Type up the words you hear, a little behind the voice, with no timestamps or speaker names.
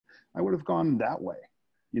I would have gone that way.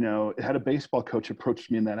 You know, had a baseball coach approached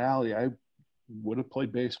me in that alley, I would have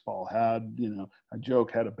played baseball. Had, you know, a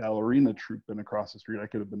joke, had a ballerina troupe been across the street, I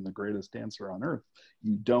could have been the greatest dancer on earth.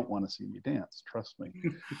 You don't want to see me dance, trust me.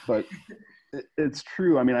 But it's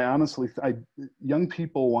true. I mean, I honestly, young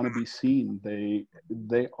people want to be seen.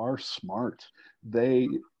 They are smart. They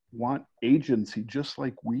want agency just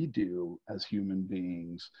like we do as human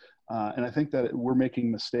beings. And I think that we're making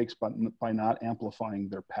mistakes by not amplifying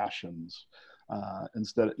their passions.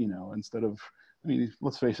 Instead of, I mean,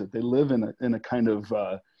 let's face it, they live in a kind of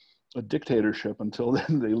a dictatorship until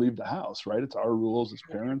then they leave the house, right? It's our rules as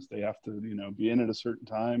parents. They have to, you know, be in at a certain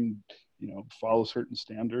time, you know, follow certain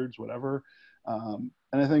standards, whatever. And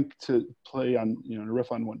I think, to play on, you know, to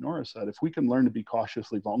riff on what Nora said, if we can learn to be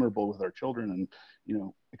cautiously vulnerable with our children and, you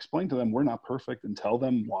know, explain to them we're not perfect and tell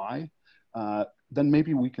them why, then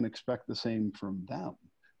maybe we can expect the same from them.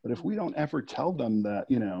 But if we don't ever tell them that,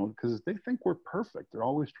 you know, because they think we're perfect, they're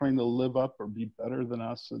always trying to live up or be better than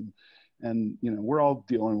us, and you know, we're all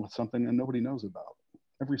dealing with something that nobody knows about,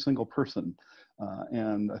 every single person.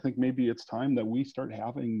 And I think maybe it's time that we start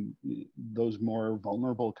having those more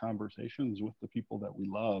vulnerable conversations with the people that we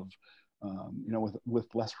love, you know, with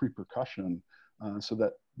less repercussion, so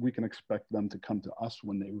that we can expect them to come to us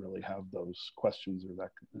when they really have those questions or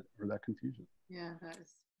that confusion. Yeah, that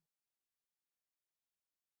is